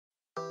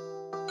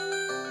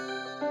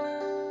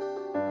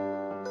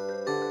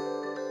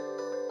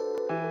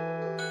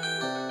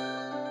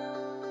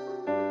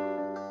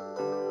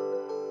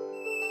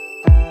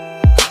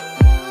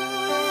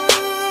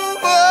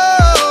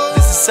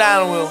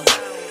Sunwill,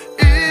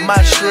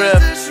 my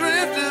Shrift.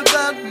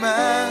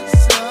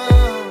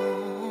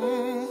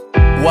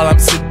 While I'm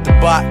sitting at the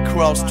bar,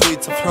 cross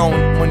streets are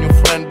flowing. When your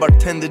friend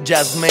bartender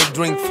just made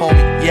drink for me.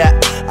 Yeah,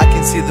 I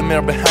can see the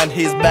mirror behind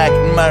his back,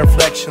 and my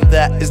reflection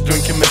that is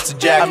drinking Mr.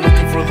 Jack. I'm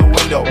looking through the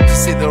window to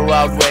see the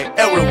roadway.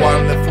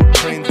 Everyone, the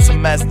footprints a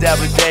mess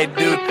every day,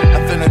 dude.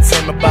 I'm feeling the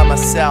same about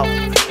myself.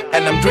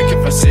 And I'm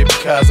drinking for sip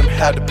because I'm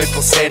how the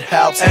people say it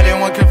helps.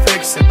 Anyone can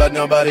fix it, but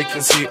nobody can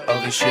see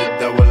all the shit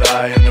that will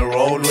lie on the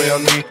roadway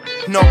on me.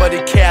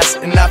 Nobody cares,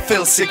 and I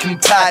feel sick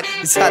and tired.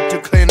 It's hard to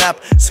clean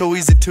up, so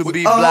easy to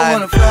be blind. We all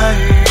wanna fly,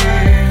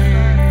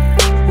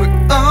 we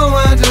all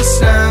want the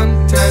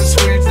sun, time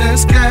sweet the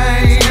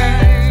sky,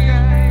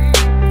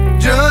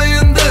 joy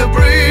in the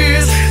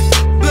breeze.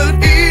 But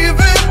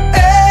even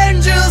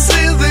angels,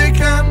 if they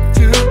come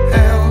to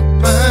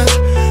help us,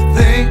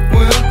 they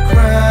will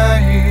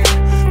cry,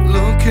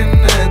 looking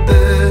at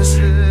this.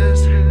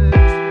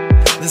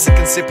 The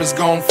second sip is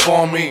gone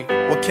for me.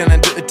 What can I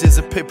do? It is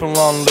a people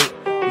only.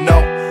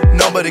 No,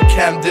 nobody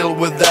can deal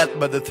with that,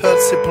 but the third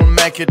sip will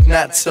make it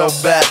not so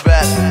bad.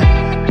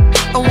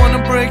 I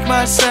wanna break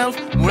myself,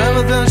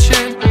 rather than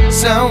shame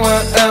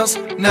someone else.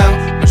 Now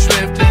my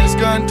Shrift is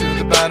gone to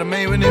the bottom.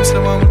 Maybe if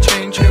someone will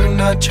change, you will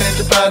not change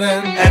the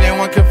button.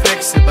 Anyone can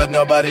fix it, but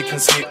nobody can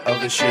see all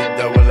the shit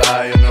that will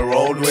lie on the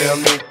roadway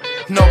on me.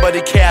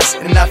 Nobody cares,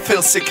 and I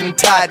feel sick and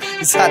tired.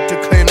 It's hard to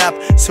clean up,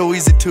 so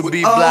easy to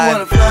be blind. We all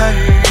wanna fly,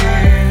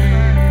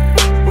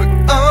 we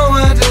all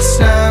want the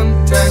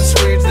sun, time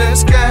sweet the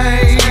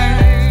sky,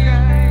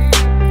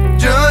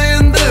 joy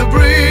in the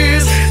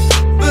breeze.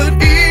 But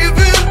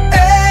even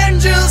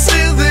angels,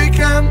 if they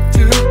come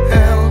to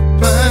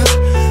help us,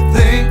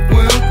 they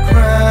will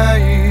cry,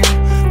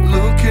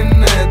 looking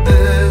at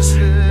this.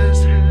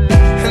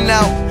 And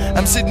now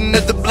I'm sitting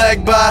at the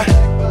black bar,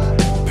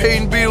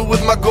 paying bill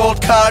with my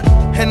gold card.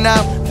 And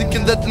now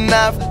thinking that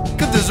enough,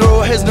 cause this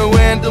road has no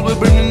end, it will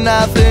bring me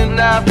nothing.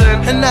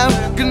 And I'm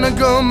gonna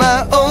go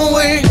my own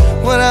way,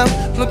 when I'm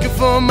looking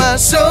for my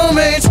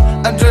soulmate's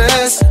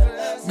address.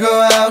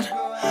 Go out,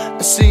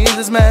 I see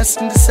this mess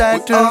and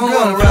decide to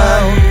go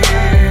around.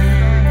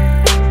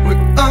 We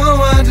all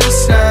want the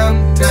sun.